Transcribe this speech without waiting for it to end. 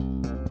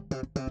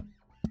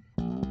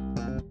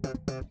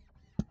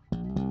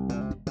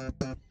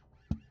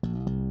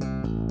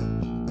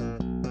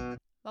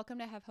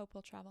Welcome to Have Hope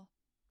Will Travel.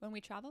 When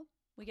we travel,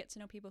 we get to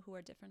know people who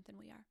are different than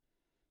we are.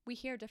 We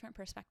hear different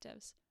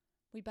perspectives.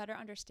 We better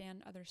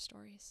understand other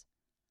stories.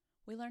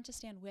 We learn to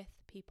stand with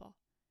people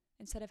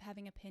instead of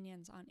having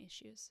opinions on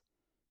issues.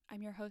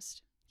 I'm your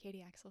host,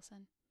 Katie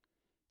Axelson.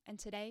 And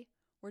today,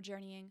 we're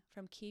journeying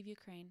from Kyiv,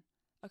 Ukraine,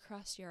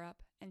 across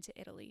Europe and to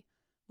Italy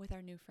with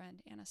our new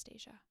friend,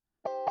 Anastasia.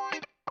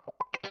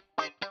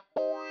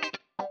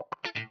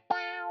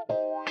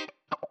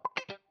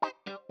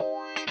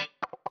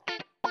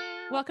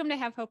 Welcome to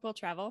Have Hope Will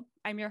Travel.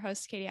 I'm your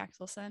host, Katie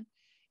Axelson,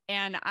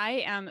 and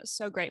I am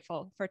so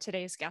grateful for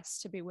today's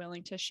guest to be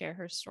willing to share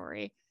her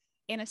story.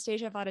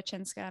 Anastasia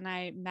Wodyczynska and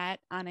I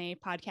met on a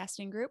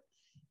podcasting group,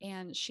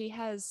 and she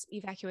has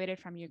evacuated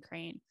from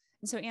Ukraine.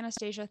 And so,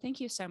 Anastasia, thank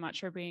you so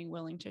much for being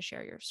willing to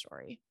share your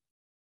story.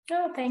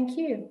 Oh, thank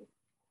you.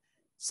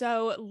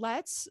 So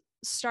let's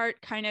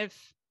start kind of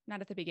not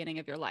at the beginning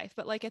of your life,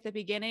 but like at the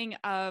beginning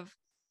of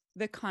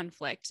the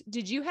conflict.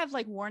 Did you have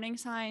like warning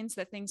signs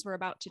that things were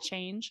about to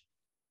change?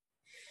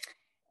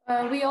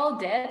 We all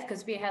did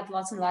because we had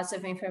lots and lots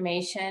of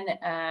information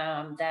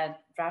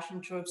that Russian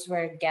troops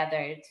were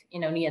gathered,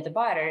 near the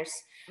borders.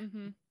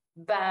 Mm-hmm.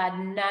 But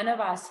none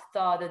of us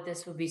thought that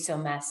this would be so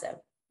massive.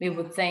 We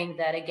would think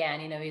that,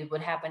 again, it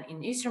would happen in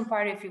the eastern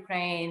part of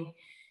Ukraine,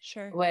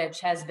 Sure. which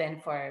has been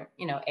for,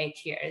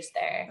 8 years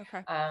there.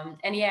 Okay.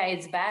 And yeah,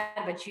 it's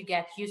bad, but you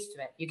get used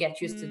to it. You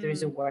get used to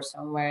there's a war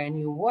somewhere and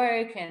you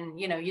work and,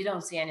 you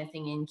don't see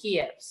anything in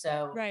Kiev.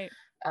 So, right.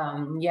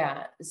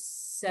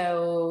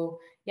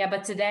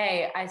 But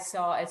today I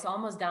saw it's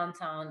almost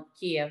downtown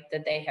Kiev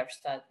that they have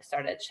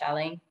started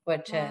shelling,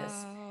 which is,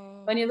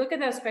 when you look at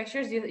those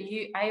pictures,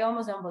 I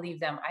almost don't believe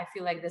them. I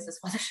feel like this is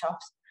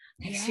photoshopped.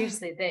 Like,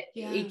 seriously,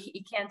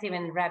 you can't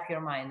even wrap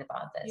your mind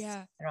about this,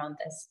 around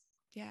this.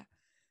 Yeah.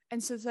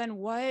 And so then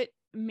what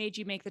made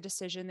you make the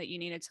decision that you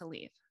needed to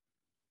leave?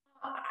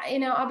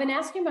 I've been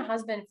asking my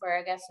husband for,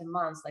 I guess, a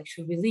month, like,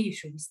 should we leave?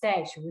 Should we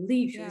stay? Should we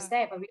leave? Should we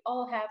stay? But we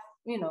all have,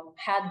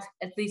 had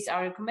at least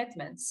our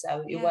commitments.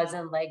 So it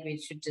wasn't like we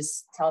should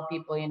just tell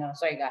people,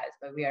 sorry guys,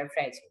 but we are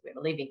afraid, so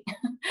we're leaving.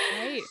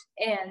 Right.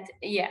 And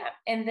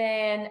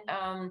then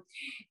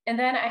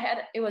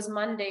it was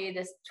Monday,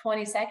 the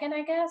 22nd,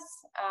 I guess.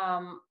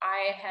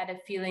 I had a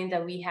feeling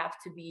that we have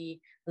to be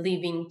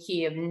leaving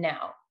Kiev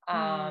now.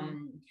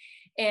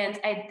 And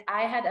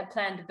I had a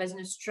planned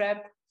business trip,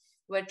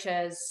 which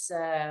is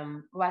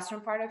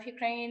western part of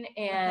Ukraine.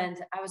 And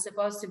I was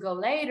supposed to go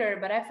later,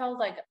 but I felt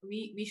like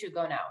we should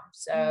go now.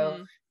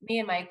 So me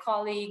and my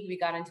colleague, we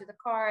got into the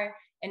car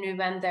and we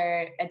went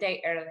there a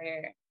day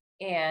earlier.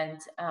 And,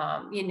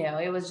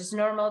 it was just a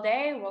normal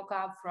day. Woke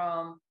up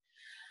from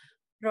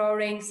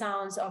roaring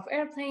sounds of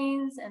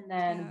airplanes and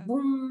then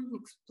boom,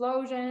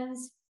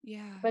 explosions.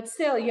 Yeah. But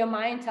still, your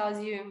mind tells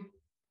you,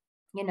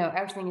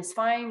 everything is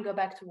fine, go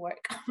back to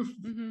work.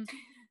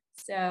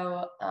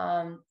 So,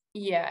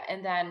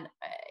 and then,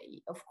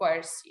 of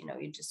course,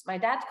 my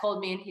dad called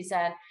me and he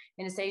said,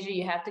 Anastasia,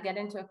 you have to get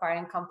into a car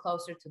and come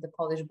closer to the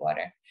Polish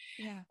border.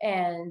 Yeah.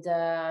 And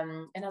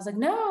I was like,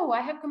 no,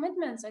 I have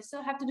commitments. I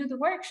still have to do the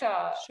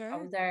workshop. Sure. I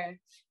was there,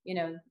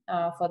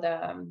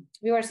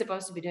 we were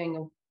supposed to be doing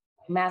a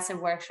massive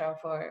workshop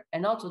for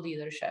an auto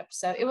dealership.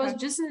 So it was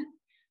just a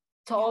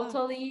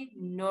totally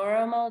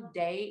normal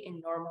day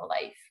in normal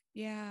life.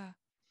 Yeah.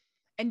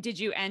 And did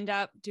you end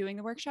up doing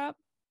the workshop?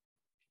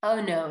 Oh,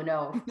 no.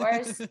 Of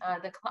course,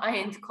 the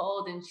client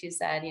called and she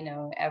said,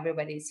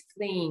 everybody's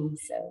fleeing.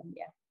 So,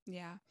 yeah.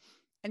 Yeah.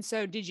 And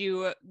so did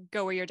you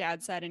go where your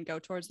dad said and go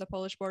towards the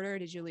Polish border, or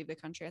did you leave the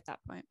country at that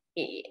point?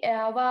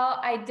 Well,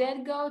 I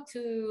did go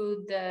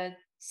to the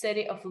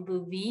city of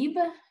Lviv,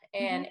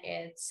 and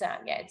it's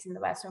in the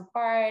western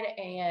part.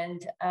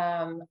 And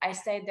I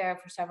stayed there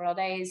for several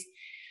days.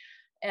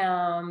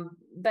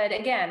 But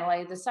again,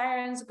 like, the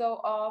sirens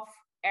go off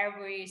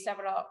every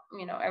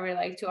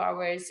like 2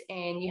 hours,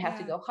 and you have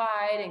to go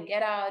hide and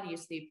get out.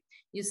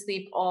 You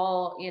sleep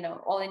all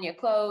in your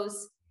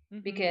clothes,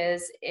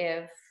 because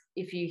if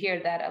you hear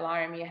that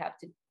alarm, you have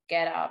to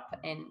get up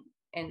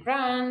and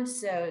run.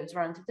 So it's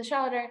run to the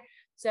shelter.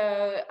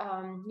 So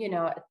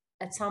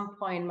at some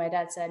point my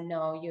dad said,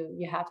 no,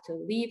 you have to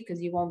leave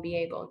because you won't be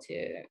able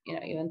to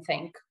even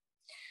think.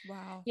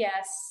 Wow.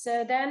 Yes.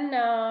 So then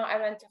I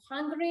went to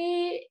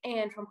Hungary,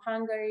 and from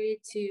Hungary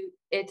to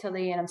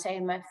Italy, and I'm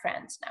staying with my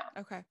friends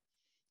now. Okay.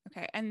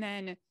 And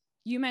then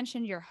you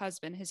mentioned your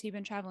husband. Has he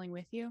been traveling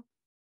with you?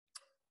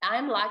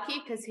 I'm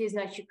lucky because he's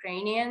not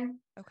Ukrainian.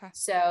 Okay.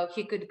 So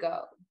he could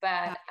go,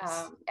 but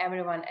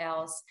everyone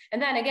else.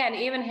 And then again,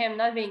 even him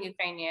not being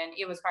Ukrainian,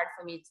 it was hard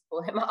for me to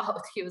pull him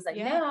out. He was like,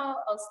 no,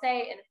 I'll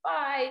stay and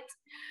fight.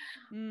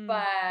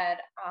 But,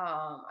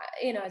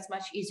 it's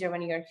much easier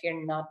when you're here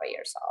not by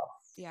yourself.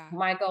 Yeah.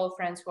 My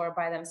girlfriends who are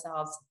by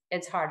themselves,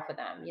 it's hard for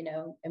them,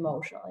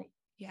 emotionally.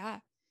 Yeah,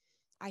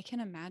 I can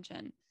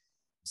imagine.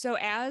 So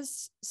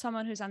as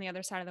someone who's on the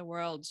other side of the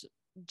world,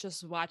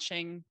 just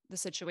watching the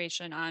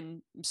situation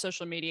on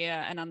social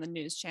media and on the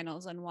news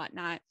channels and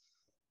whatnot,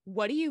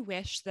 what do you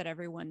wish that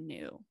everyone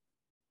knew?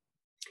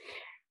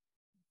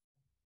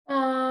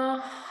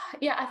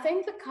 I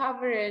think the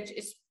coverage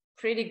is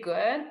pretty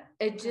good.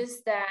 It's Okay.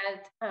 just that,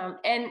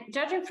 and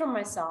judging from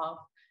myself,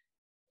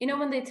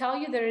 when they tell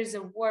you there is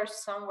a war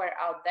somewhere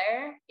out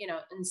there,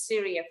 in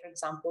Syria, for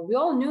example, we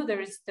all knew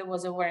there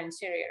was a war in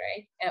Syria,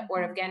 right? Or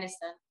Hmm.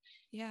 Afghanistan,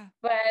 Yeah.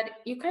 but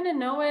you kind of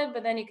know it,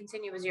 but then you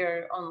continue with your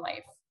own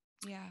life.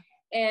 Yeah.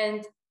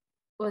 And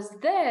was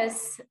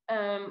this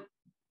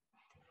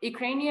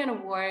Ukrainian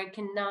war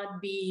cannot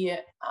be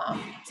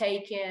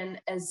taken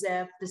as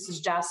if this is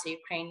just a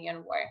Ukrainian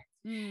war,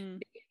 Mm.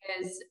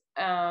 because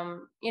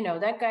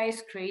that guy is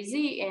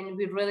crazy, and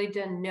we really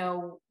don't know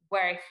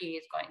where he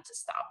is going to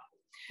stop.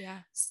 Yeah.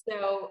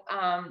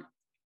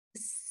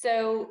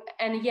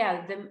 And yeah,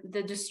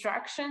 the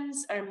distractions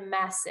are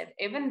massive.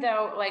 Even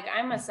though, like,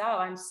 I myself,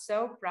 I'm so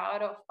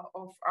proud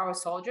of our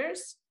soldiers.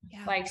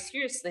 Yeah. Like,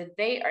 seriously,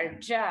 they are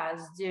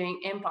just doing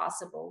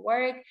impossible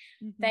work.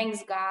 Hmm. Thanks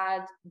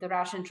God the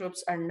Russian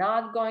troops are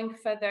not going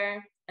further.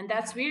 And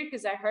that's Yeah. weird,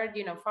 because I heard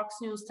Fox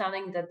News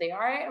telling that they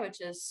are, which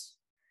is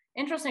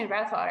interesting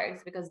rhetoric,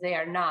 because they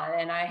are not.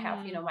 And I have,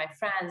 Mm. my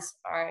friends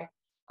are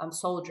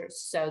soldiers,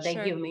 so they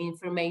Sure. give me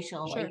information,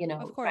 like, Sure.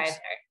 Of right course.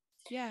 there.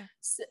 Yeah.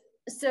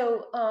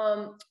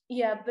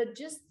 Yeah, but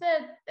just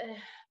that,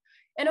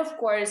 and of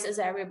course, as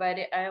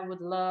everybody, I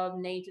would love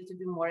NATO to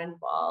be more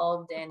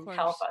involved Of and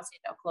help course.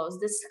 us, close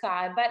the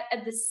sky. But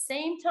at the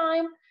same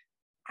time,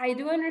 I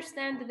do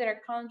understand that there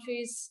are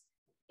countries,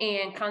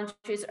 and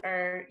countries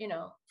are,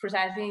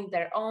 protecting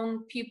their own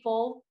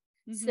people.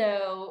 Hmm. So,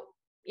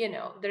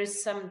 there's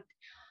some.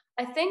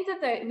 I think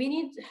that we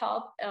need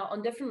help on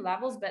different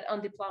levels, but on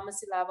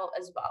diplomacy level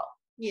as well.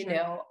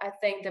 Sure. I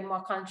think that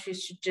more countries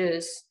should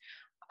just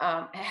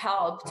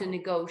help to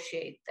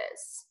negotiate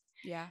this,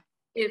 Yeah.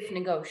 if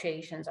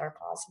negotiations are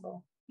possible.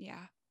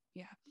 Yeah.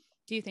 Yeah.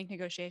 Do you think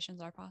negotiations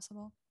are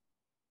possible?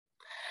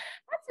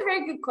 That's a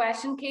very good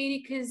question,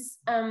 Katie, because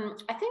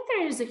I think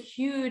there is a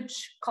huge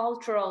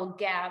cultural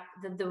gap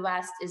that the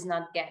West is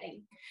not getting.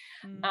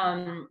 Mm.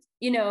 Um,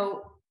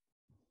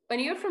 when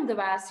you're from the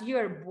West, you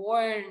are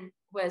born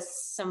with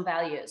some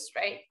values,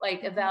 right?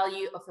 Like a Hmm.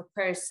 value of a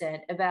person,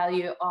 a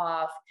value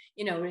of,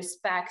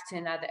 respect,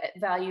 and a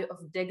value of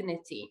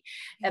dignity,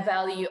 a Yeah.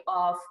 value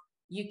of,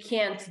 you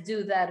can't do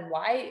that.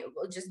 Why?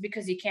 Well, just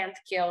because you can't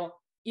kill,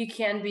 you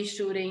can't be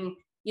shooting,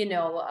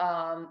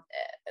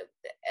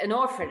 an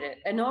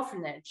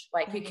orphanage,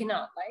 like, you Right.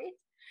 cannot, right?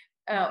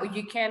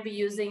 You Yeah. can't be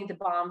using the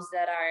bombs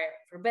that are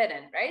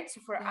forbidden, right? So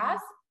for Yeah.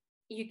 us,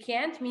 you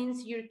can't means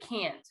you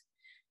can't.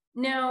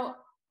 Now,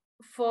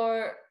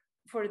 for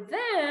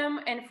them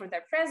and for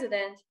their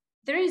president,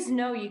 there is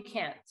no you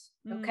can't.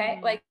 Okay,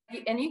 Mm. like,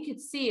 and you could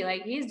see,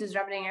 like, he's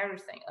disrupting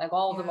everything, like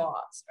all the Yeah.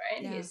 laws,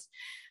 right? Yeah.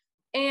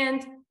 And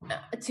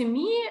to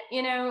me,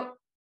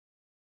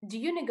 do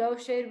you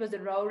negotiate with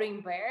the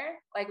roaring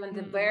bear? Like, when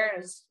the Mm. bear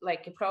is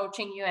like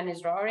approaching you and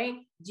is roaring,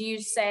 do you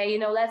say,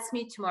 let's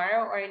meet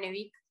tomorrow or in a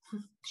week?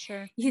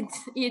 Sure.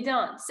 You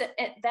don't. So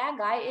that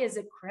guy is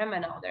a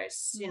criminal. There's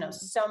Mm.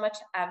 so much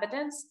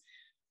evidence.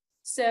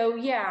 So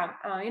yeah,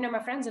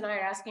 my friends and I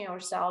are asking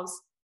ourselves,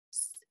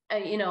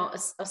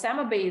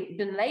 Osama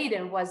bin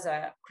Laden was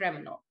a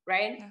criminal,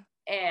 right? Yeah.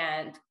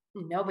 And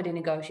nobody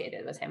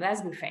negotiated with him.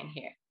 Let's be frank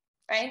here,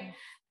 right? Sure.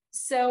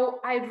 So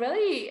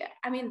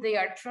I mean, they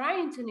are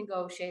trying to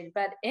negotiate,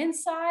 but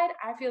inside,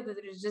 I feel that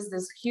there's just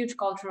this huge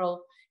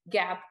cultural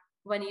gap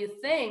when you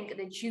think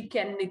that you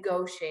can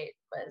negotiate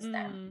with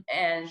them, Mm.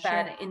 and Sure.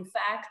 that, in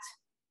fact,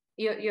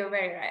 you're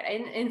very right.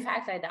 In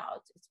fact, I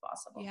doubt it's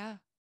possible. Yeah.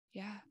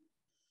 Yeah.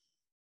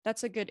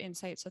 That's a good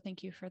insight. So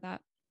thank you for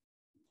that.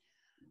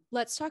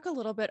 Let's talk a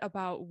little bit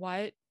about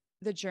what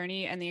the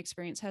journey and the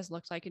experience has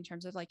looked like in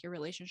terms of like your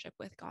relationship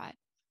with God.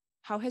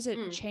 How has it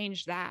Mm.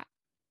 changed that?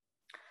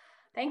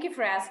 Thank you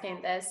for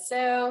asking this.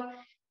 So,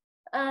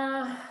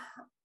 uh,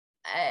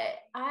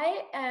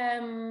 I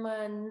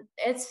am.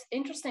 It's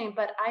interesting,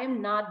 but I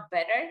am not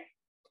better.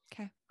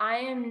 Okay. I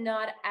am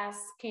not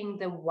asking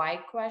the why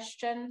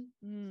question.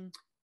 Mm.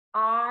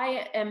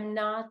 I am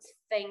not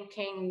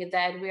thinking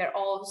that we are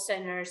all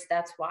sinners.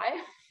 That's why,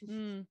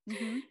 Mm.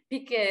 Mm-hmm.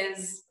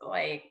 because,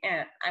 like,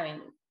 I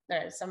mean,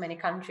 there are so many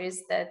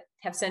countries that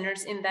have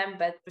sinners in them,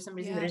 but for some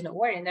reason there Yeah. is no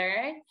war in there,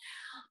 right?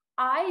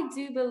 I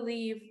do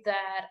believe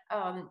that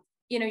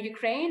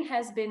Ukraine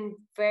has been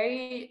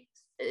very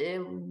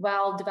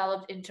well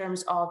developed in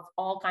terms of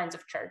all kinds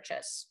of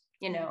churches.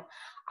 Yeah.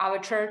 Our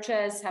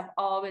churches have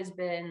always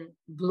been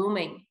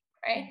blooming,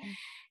 right? Mm-hmm.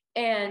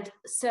 And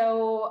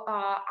so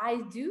I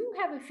do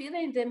have a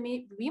feeling that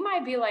we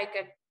might be like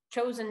a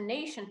chosen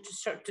nation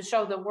to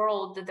show the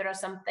world that there are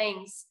some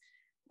things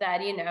that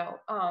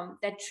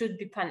that should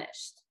be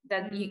punished,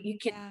 that Mm. you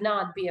Yeah.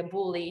 cannot be a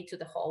bully to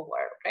the whole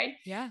world, right?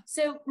 Yeah.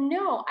 So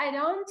no, I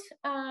don't.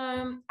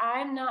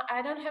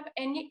 I don't have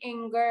any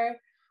anger.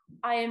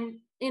 I am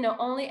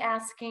only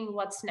asking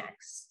what's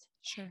next.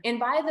 Sure. And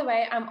by the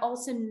way, I'm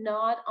also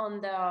not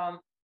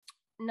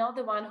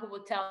the one who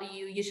will tell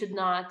you you should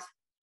not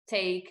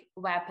take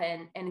weapon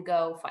and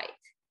go fight.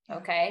 Yeah.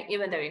 Okay,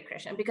 even though you're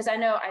Christian, because I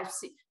know I've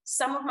seen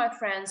some of my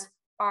friends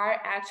are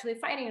actually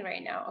fighting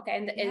right now. Okay,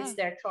 and Yeah. it's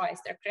their choice.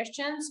 They're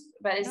Christians,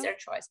 but it's Yep. their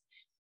choice.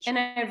 And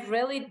I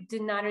really do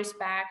not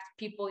respect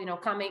people,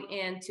 coming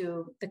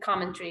into the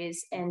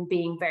commentaries and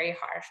being very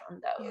harsh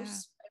on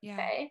those. Yeah.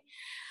 Okay.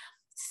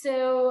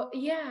 So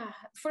yeah,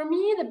 for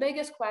me, the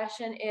biggest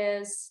question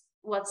is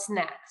what's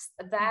next?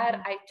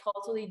 That I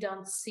totally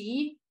don't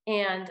see.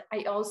 And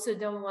I also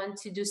don't want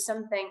to do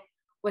something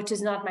which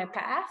is not my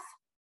path.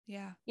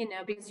 Yeah.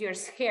 Because you're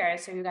scared.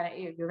 So you're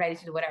ready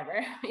to do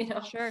whatever,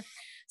 Sure.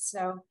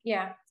 So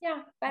yeah.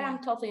 But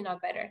I'm totally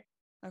not better.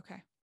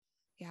 Okay.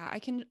 Yeah. I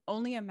can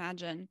only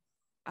imagine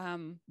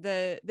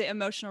the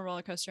emotional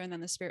roller coaster and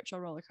then the spiritual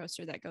roller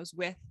coaster that goes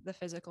with the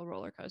physical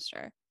roller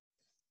coaster.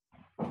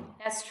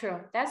 That's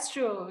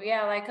true.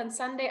 Yeah, like on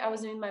Sunday I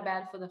was in my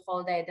bed for the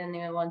whole day, didn't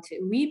even want to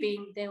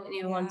weeping, didn't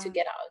even want to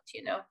get out.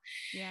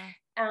 Yeah.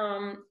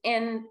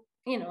 And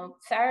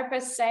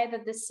therapists say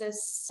that this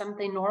is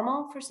something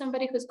normal for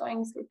somebody who's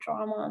going through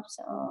trauma.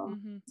 So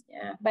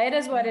yeah, but it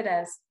is what it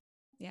is.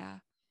 Yeah.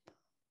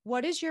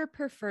 What is your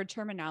preferred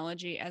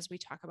terminology as we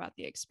talk about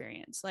the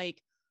experience?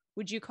 Like,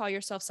 would you call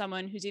yourself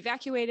someone who's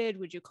evacuated?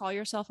 Would you call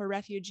yourself a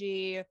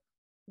refugee?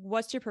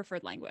 What's your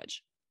preferred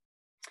language?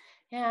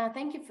 Yeah,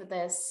 thank you for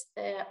this.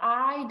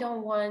 I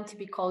don't want to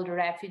be called a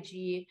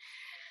refugee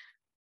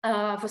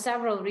for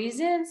several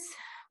reasons.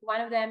 One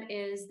of them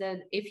is that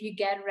if you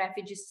get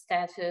refugee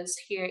status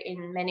here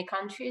in many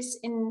countries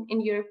in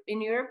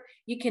Europe,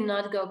 you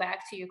cannot go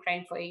back to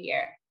Ukraine for a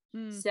year.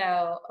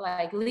 So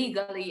like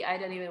legally, I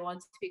don't even want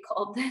to be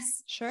called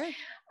this. Sure.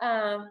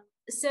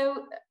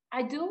 So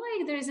I do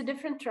like there is a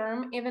different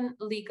term, even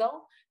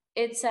legal.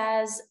 It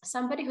says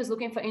somebody who's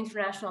looking for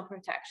international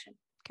protection.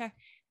 Okay.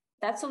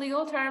 That's a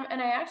legal term. And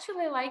I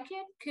actually like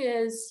it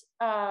because,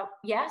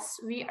 yes,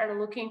 we are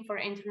looking for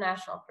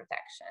international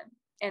protection.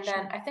 And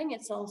then I think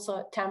it's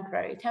also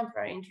temporary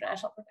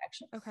international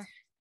protection. Okay.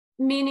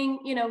 Meaning,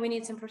 we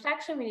need some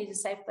protection. We need a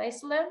safe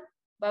place to live,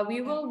 but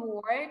we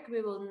will work.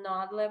 We will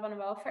not live on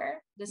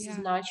welfare. This is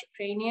not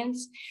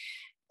Ukrainians.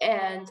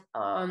 And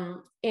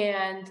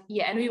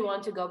we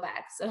want to go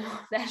back. So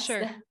that's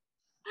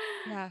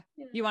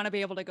You want to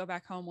be able to go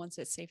back home once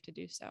it's safe to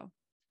do so.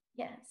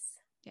 Yes.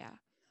 Yeah.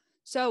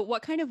 So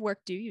what kind of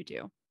work do you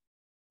do?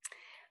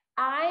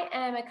 I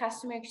am a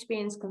customer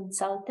experience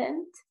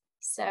consultant.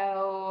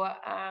 So,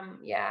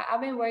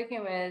 I've been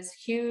working with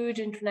huge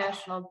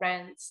international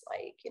brands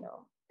like,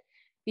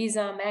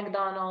 Visa,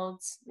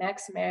 McDonald's,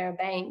 Maximera,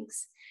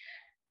 banks.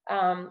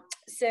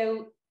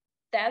 So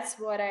that's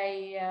what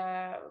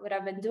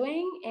I've been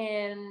doing.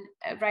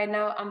 And right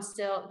now I'm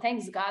still,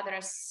 thanks God, there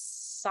are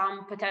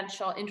some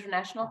potential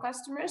international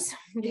customers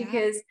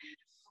because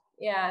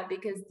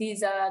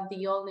these are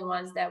the only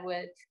ones that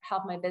would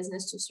help my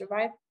business to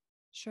survive.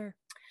 Sure.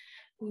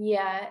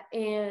 Yeah.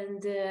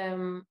 And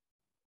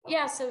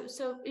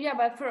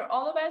but for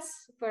all of us,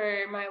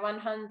 for my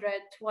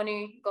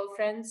 120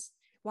 girlfriends,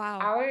 wow,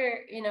 now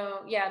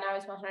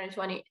it's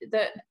 120.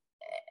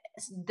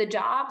 The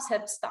jobs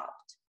have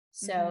stopped.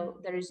 So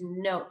there is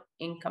no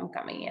income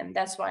coming in.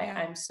 That's why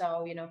I'm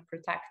so,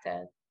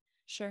 protected.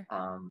 Sure.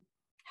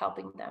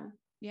 Helping them.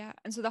 Yeah.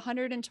 And so the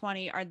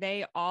 120, are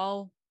they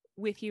all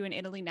with you in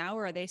Italy now,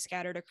 or are they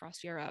scattered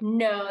across Europe?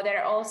 No,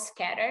 they're all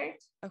scattered.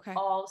 Okay.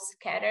 All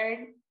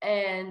scattered.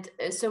 And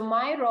so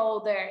my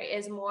role there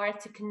is more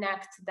to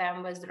connect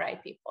them with the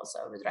right people.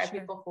 So with the right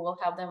people who will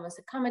help them with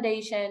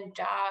accommodation,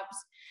 jobs,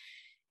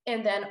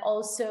 and then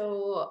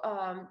also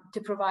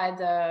to provide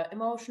the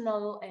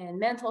emotional and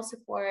mental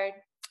support.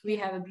 We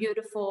have a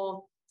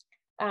beautiful,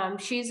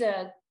 she's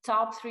a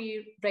top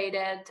 3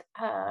 rated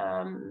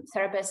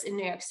therapist in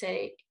New York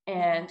City,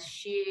 and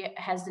she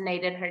has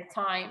donated her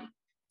time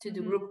to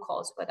do group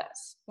calls with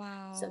us.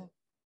 Wow. So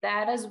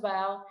that as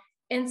well.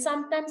 And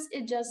sometimes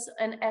it's just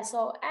an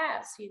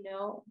SOS,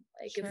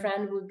 like a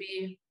friend would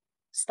be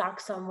stuck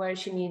somewhere.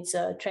 She needs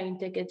a train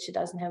ticket. She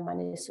doesn't have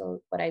money.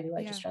 So what I do,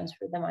 I just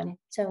transfer the money.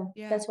 So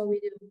that's what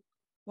we do.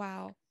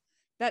 Wow.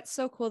 That's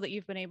so cool that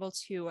you've been able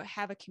to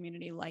have a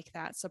community like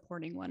that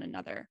supporting one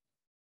another.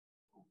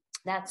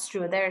 That's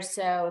true. They're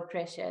so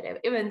appreciative.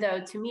 Even though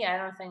to me, I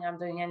don't think I'm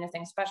doing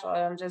anything special.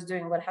 I'm just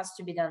doing what has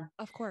to be done.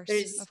 Of course.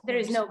 There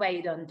is no way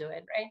you don't do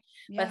it, right?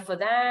 Yeah. But for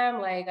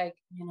them,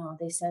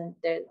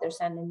 they're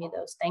sending me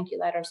those thank you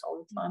letters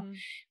all the time,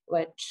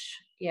 which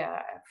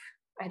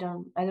I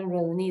don't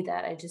really need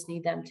that. I just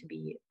need them to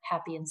be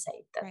happy and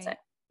safe. That's it.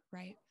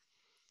 Right.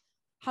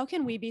 How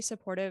can we be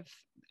supportive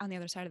on the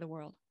other side of the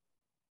world?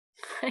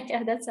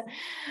 Yeah, that's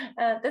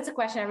a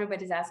question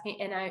everybody's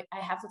asking, and I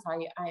have to tell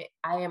you,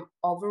 I am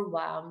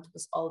overwhelmed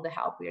with all the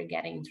help we are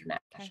getting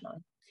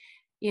internationally,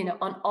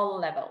 on all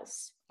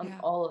levels,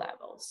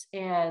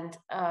 and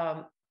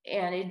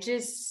it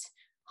just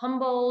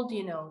humbled,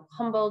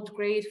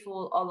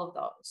 grateful, all of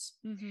those.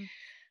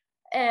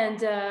 And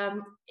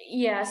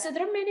so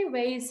there are many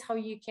ways how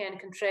you can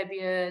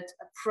contribute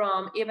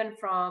from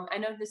I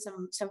know that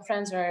some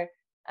friends are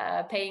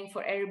paying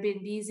for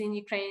Airbnbs in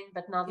Ukraine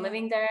but not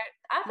living there.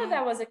 I thought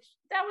that was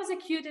a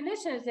cute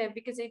initiative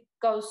because it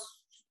goes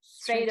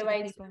straight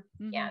away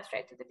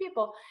straight to the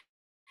people.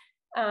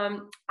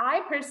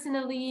 I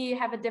personally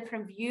have a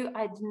different view.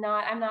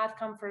 I'm not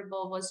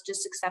comfortable with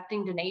just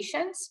accepting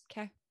donations.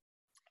 Okay.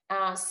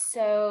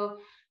 So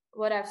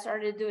what I've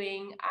started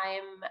doing,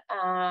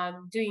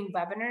 I'm doing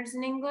webinars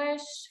in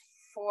English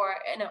for,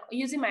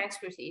 using my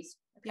expertise.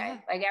 Okay. Yeah.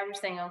 Like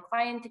everything on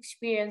client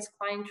experience,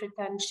 client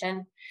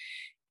retention.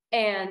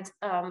 And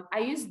I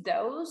use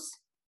those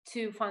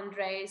to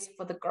fundraise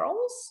for the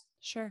girls.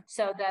 Sure.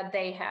 So that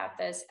they have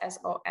this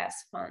SOS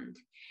fund.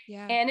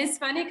 Yeah. And it's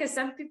funny because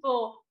some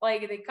people,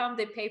 like, they come,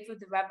 they pay for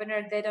the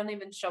webinar, they don't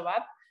even show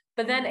up.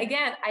 But then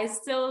again, I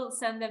still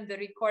send them the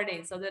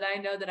recording so that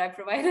I know that I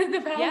provided the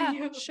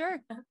value. Yeah,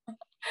 sure.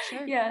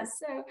 Sure. Yeah.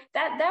 So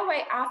that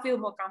way I feel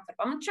more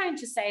comfortable. I'm not trying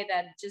to say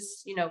that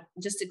just,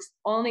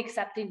 only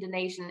accepting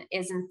donation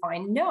isn't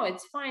fine. No,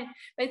 it's fine.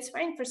 But it's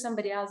fine for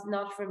somebody else,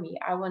 not for me.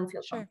 I wouldn't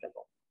feel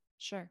comfortable.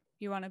 Sure.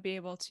 You want to be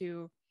able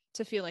to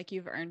feel like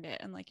you've earned it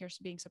and like you're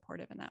being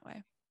supportive in that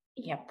way.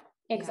 Yep,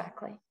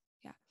 exactly.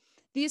 Yeah.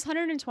 These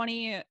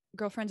 120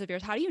 girlfriends of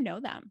yours, how do you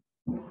know them?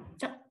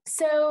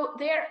 So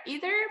they're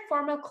either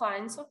former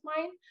clients of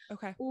mine,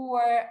 okay,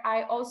 or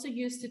I also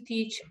used to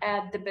teach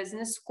at the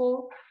business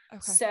school.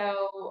 Okay.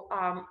 So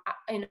I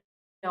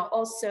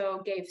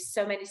also gave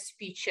so many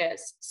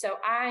speeches. So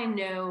I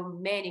know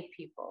many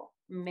people.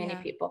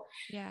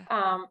 Yeah.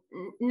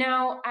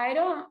 Now I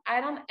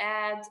don't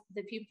add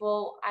the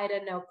people I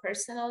don't know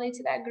personally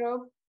to that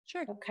group.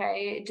 Sure.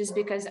 Okay. Just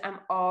because I'm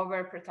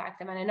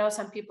overprotective. And I know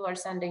some people are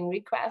sending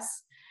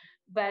requests,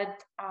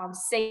 but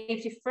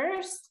safety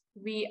first.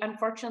 We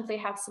unfortunately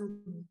have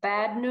some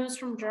bad news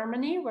from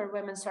Germany where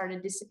women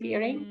started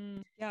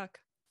disappearing. Yuck.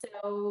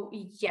 So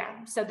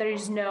yeah, so there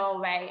is no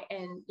way.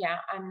 And yeah,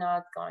 I'm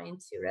not going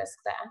to risk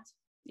that.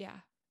 Yeah.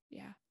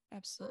 Yeah,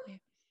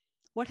 absolutely.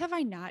 What have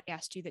I not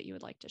asked you that you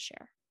would like to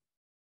share?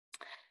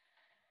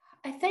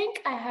 I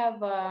think I have,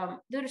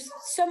 there's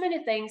so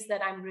many things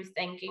that I'm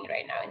rethinking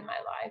right now in my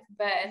life,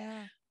 but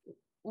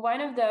one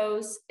of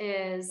those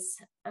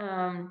is,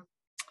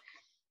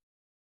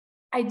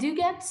 I do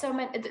get so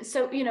many,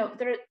 so,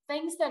 there are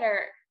things that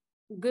are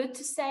good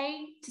to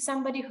say to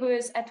somebody who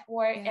is at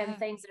work and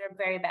things that are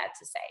very bad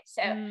to say.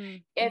 So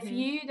if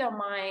you don't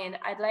mind,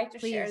 I'd like to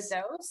share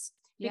those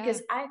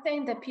because I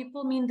think that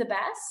people mean the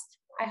best,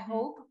 I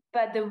hope,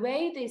 but the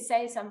way they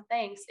say some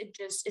things,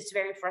 it's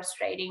very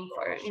frustrating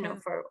for,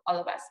 for all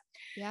of us.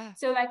 Yeah.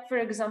 So like, for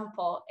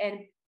example, and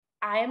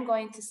I am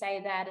going to say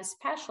that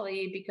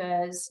especially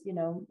because,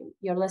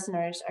 your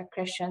listeners are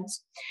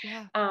Christians.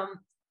 Yeah.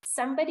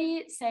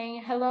 Somebody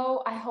saying,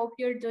 hello, I hope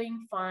you're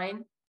doing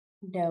fine.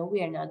 No,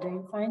 we are not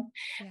doing fine.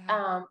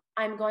 Yeah.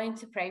 I'm going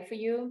to pray for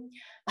you.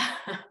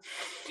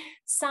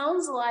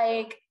 Sounds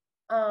like,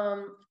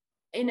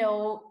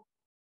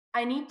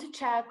 I need to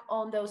check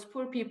on those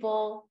poor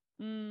people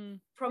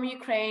from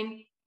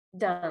Ukraine.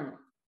 Done.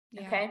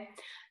 Yeah. Okay.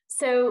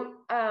 So,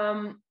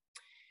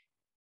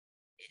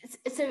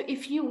 so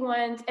if you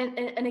want,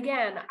 and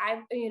again,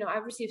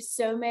 I've received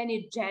so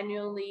many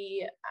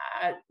genuinely,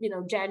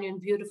 genuine,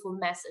 beautiful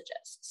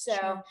messages.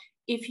 So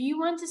if you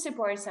want to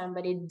support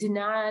somebody, do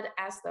not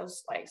ask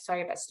those, like,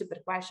 sorry, but stupid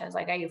questions.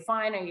 Like, are you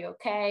fine? Are you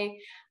okay?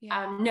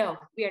 No,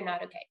 we are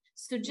not okay.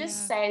 So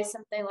just say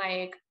something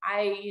like,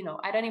 I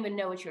don't even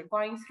know what you're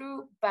going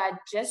through, but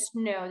just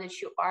know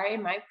that you are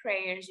in my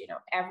prayers,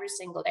 every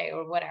single day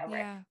or whatever.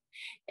 Yeah.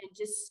 And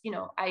just,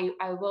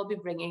 I will be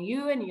bringing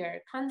you and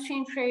your country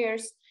in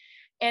prayers.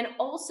 And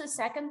also,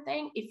 second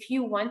thing, if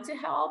you want to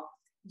help,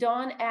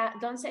 don't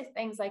say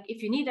things like,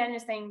 if you need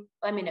anything,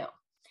 let me know.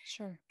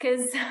 Sure.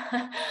 Because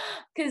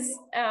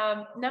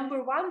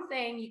number one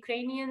thing,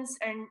 Ukrainians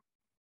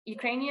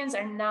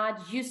are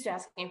not used to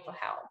asking for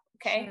help.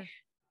 Okay. Sure.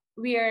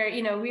 We're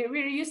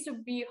used to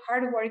be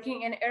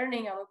hardworking and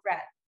earning our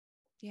bread.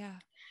 Yeah.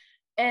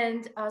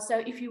 And so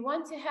if you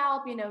want to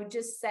help,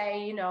 just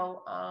say,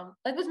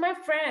 like with my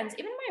friends,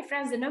 even my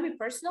friends that know me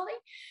personally,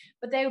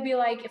 but they will be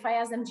like, if I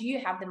ask them, do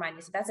you have the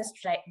money? So that's a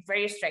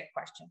very straight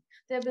question.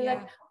 They'll be like,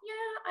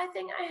 yeah, I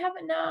think I have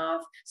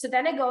enough. So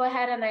then I go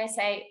ahead and I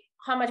say,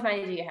 how much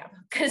money do you have?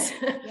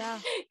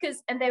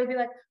 And they would be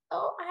like,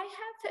 oh, I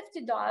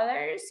have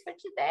 $50 for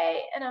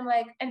today. And I'm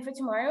like, and for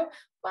tomorrow?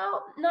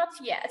 Well, not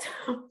yet.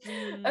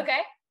 Okay.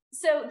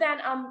 So then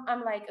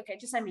I'm like, okay,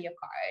 just send me your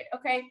card.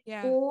 Okay.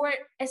 Yeah. Or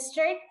a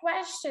straight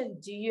question.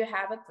 Do you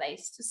have a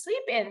place to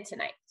sleep in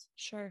tonight?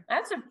 Sure.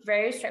 That's a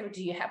very straight.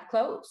 Do you have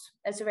clothes?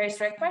 That's a very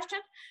straight question.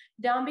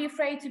 Don't be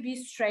afraid to be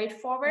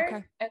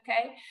straightforward.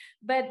 Okay.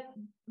 But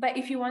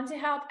if you want to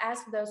help,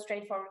 ask those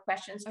straightforward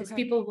questions because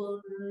people will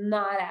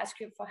not ask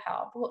you for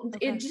help.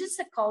 It's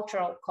just a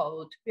cultural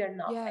code. We are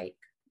not like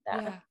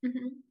that. Yeah.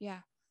 Yeah.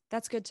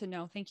 That's good to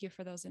know. Thank you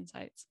for those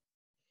insights.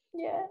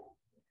 Yeah.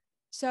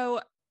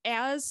 So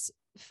as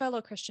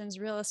fellow Christians,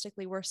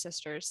 realistically, we're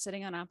sisters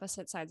sitting on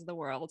opposite sides of the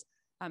world,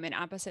 in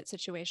opposite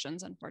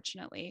situations,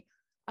 unfortunately.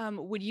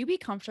 Would you be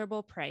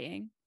comfortable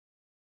praying?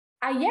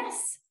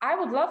 Yes, I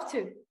would love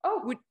to.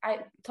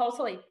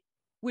 Totally.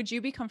 Would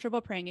you be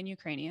comfortable praying in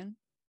Ukrainian?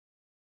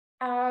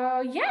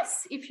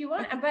 Yes, if you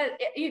want.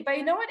 But you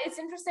know what? It's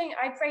interesting.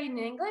 I pray in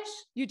English.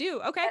 You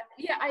do? Okay.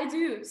 Yeah, I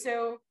do.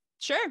 So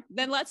Sure.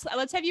 Then let's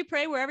have you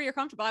pray wherever you're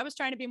comfortable. I was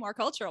trying to be more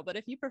cultural, but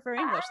if you prefer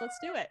English, let's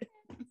do it.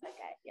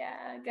 Okay.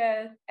 Yeah,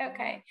 good.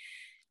 Okay.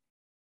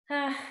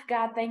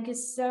 God, thank you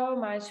so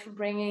much for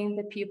bringing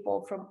the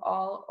people from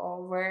all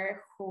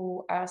over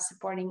who are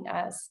supporting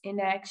us in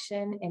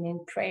action and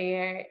in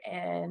prayer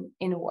and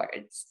in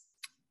words.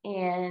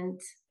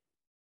 And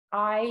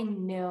I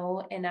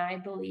know and I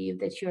believe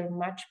that you're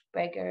much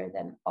bigger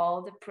than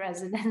all the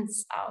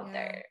presidents out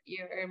there.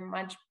 You're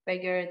much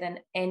bigger than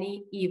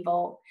any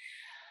evil.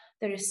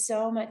 There is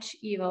so much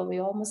evil.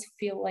 We almost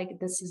feel like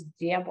this is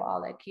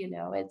diabolic,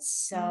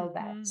 it's so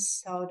bad,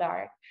 so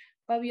dark.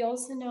 But we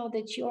also know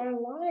that you are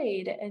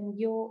light and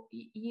you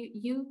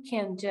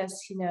can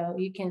just,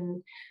 you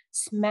can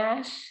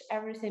smash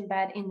everything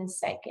bad in a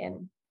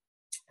second.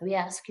 We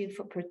ask you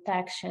for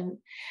protection.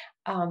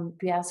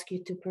 We ask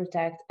you to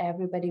protect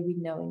everybody we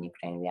know in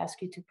Ukraine. We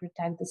ask you to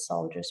protect the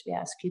soldiers. We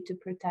ask you to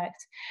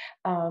protect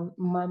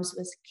moms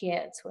with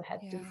kids who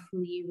had to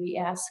flee. We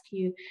ask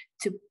you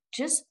to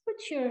just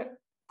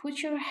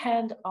put your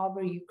hand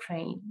over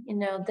Ukraine.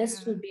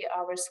 This would be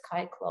our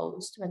sky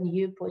closed when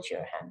you put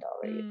your hand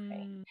over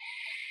Ukraine.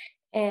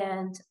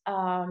 And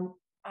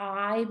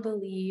I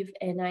believe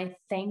and I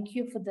thank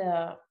you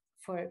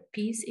for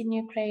peace in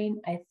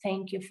Ukraine. I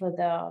thank you for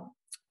the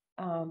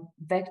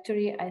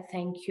victory. I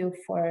thank you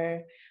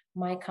for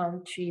my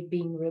country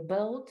being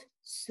rebuilt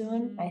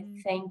soon. I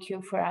thank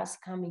you for us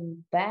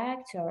coming back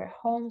to our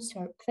homes, to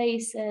our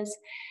places.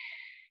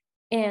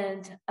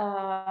 And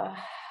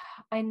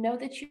I know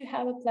that you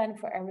have a plan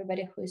for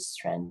everybody who is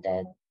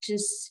stranded.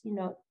 Just,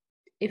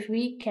 if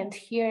we can't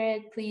hear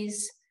it,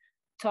 please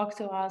talk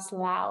to us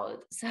loud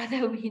so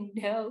that we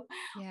know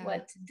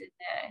what to do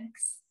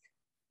next.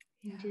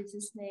 In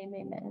Jesus' name,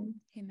 amen.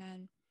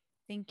 Amen.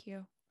 Thank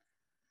you.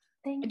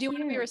 Thank you. I do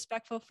want to be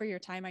respectful for your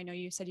time. I know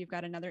you said you've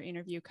got another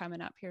interview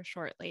coming up here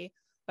shortly,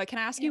 but can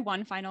I ask you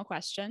one final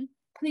question?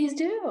 Please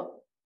do.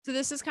 So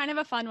this is kind of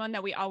a fun one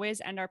that we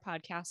always end our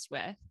podcast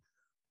with.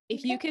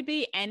 If you could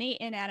be any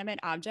inanimate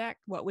object,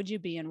 what would you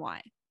be and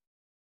why?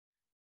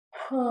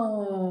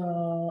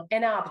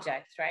 An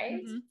object,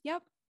 right?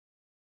 Yep.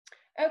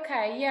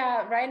 Okay.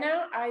 Yeah. Right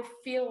now, I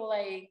feel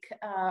like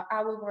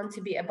I would want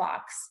to be a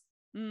box.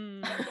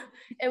 A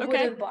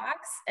wooden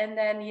box. And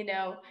then,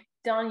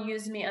 don't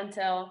use me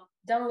until,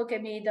 don't look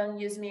at me, don't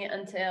use me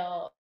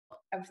until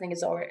everything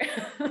is over.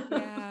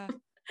 Yeah.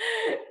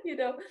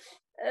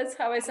 That's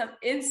how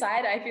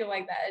inside. I feel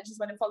like that. I just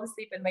want to fall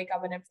asleep and wake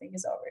up when everything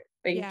is over,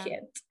 but you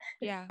can't.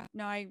 Yeah.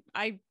 No,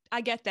 I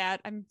get that.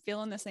 I'm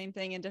feeling the same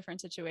thing in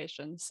different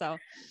situations. So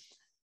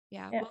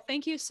yeah. Well,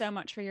 thank you so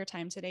much for your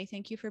time today.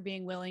 Thank you for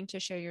being willing to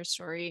share your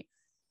story.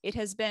 It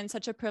has been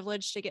such a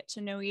privilege to get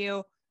to know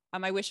you.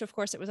 I wish, of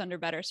course, it was under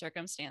better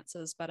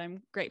circumstances, but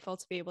I'm grateful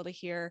to be able to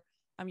hear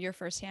your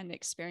firsthand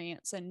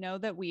experience and know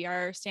that we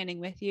are standing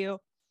with you.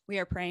 We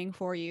are praying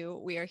for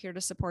you. We are here to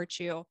support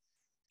you.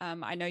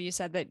 I know you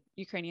said that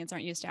Ukrainians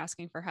aren't used to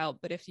asking for help,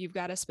 but if you've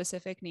got a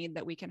specific need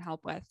that we can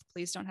help with,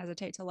 please don't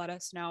hesitate to let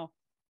us know.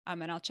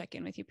 And I'll check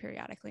in with you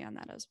periodically on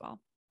that as well.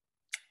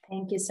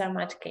 Thank you so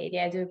much, Katie.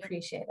 I do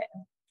appreciate it.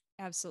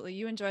 Absolutely.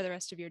 You enjoy the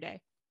rest of your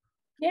day.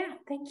 Yeah,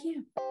 thank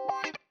you.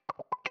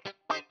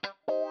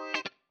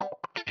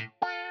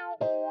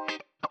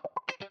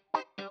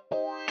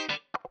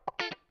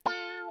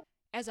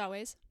 As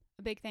always,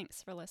 a big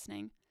thanks for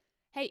listening.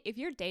 Hey, if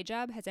your day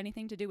job has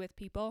anything to do with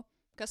people,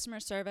 customer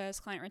service,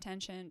 client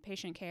retention,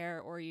 patient care,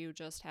 or you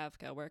just have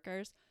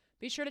coworkers,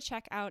 be sure to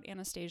check out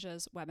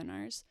Anastasia's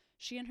webinars.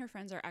 She and her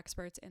friends are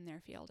experts in their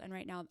field, and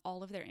right now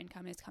all of their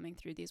income is coming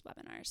through these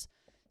webinars.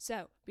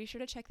 So be sure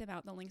to check them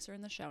out. The links are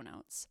in the show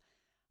notes.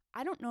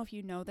 I don't know if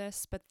you know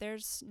this, but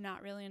there's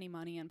not really any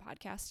money in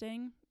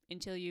podcasting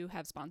until you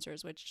have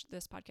sponsors, which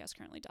this podcast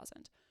currently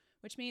doesn't,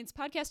 which means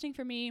podcasting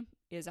for me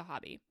is a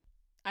hobby.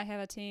 I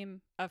have a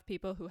team of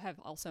people who have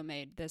also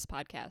made this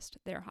podcast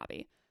their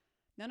hobby.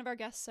 None of our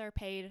guests are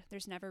paid.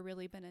 There's never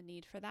really been a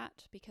need for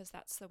that because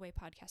that's the way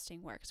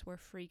podcasting works. We're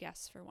free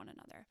guests for one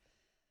another.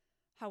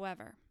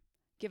 However,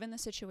 given the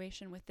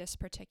situation with this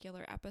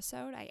particular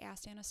episode, I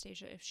asked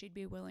Anastasia if she'd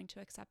be willing to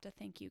accept a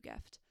thank you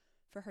gift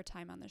for her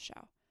time on the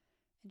show.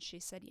 And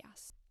she said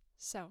yes.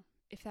 So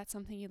if that's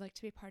something you'd like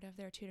to be part of,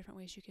 there are two different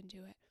ways you can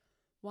do it.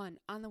 One,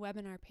 on the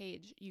webinar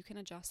page, you can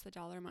adjust the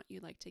dollar amount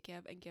you'd like to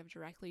give and give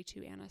directly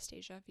to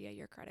Anastasia via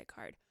your credit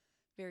card.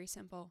 Very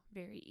simple,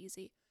 very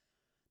easy.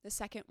 The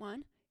second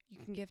one,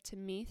 you can give to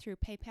me through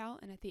PayPal,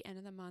 and at the end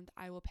of the month,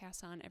 I will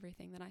pass on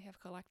everything that I have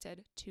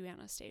collected to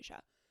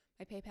Anastasia.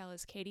 My PayPal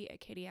is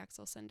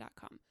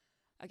katie@katieaxelson.com.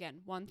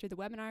 Again, one, through the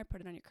webinar,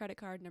 put it on your credit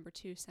card. Number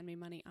two, send me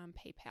money on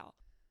PayPal.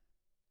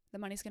 The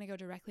money's going to go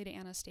directly to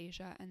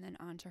Anastasia and then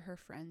on to her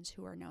friends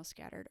who are now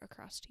scattered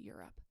across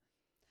Europe.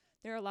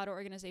 There are a lot of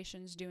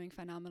organizations doing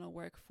phenomenal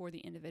work for the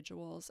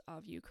individuals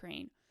of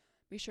Ukraine.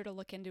 Be sure to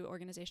look into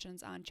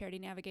organizations on Charity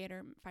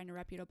Navigator, find a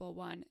reputable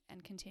one,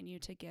 and continue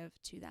to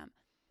give to them.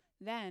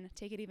 Then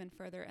take it even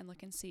further and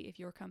look and see if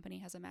your company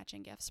has a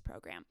matching gifts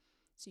program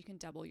so you can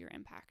double your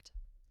impact.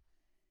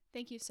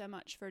 Thank you so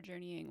much for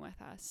journeying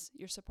with us.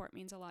 Your support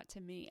means a lot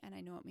to me, and I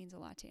know it means a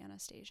lot to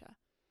Anastasia.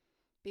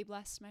 Be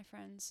blessed, my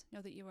friends.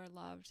 Know that you are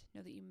loved.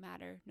 Know that you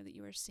matter. Know that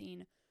you are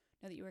seen.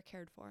 Know that you are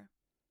cared for.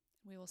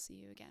 We will see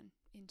you again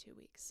in 2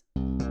 weeks.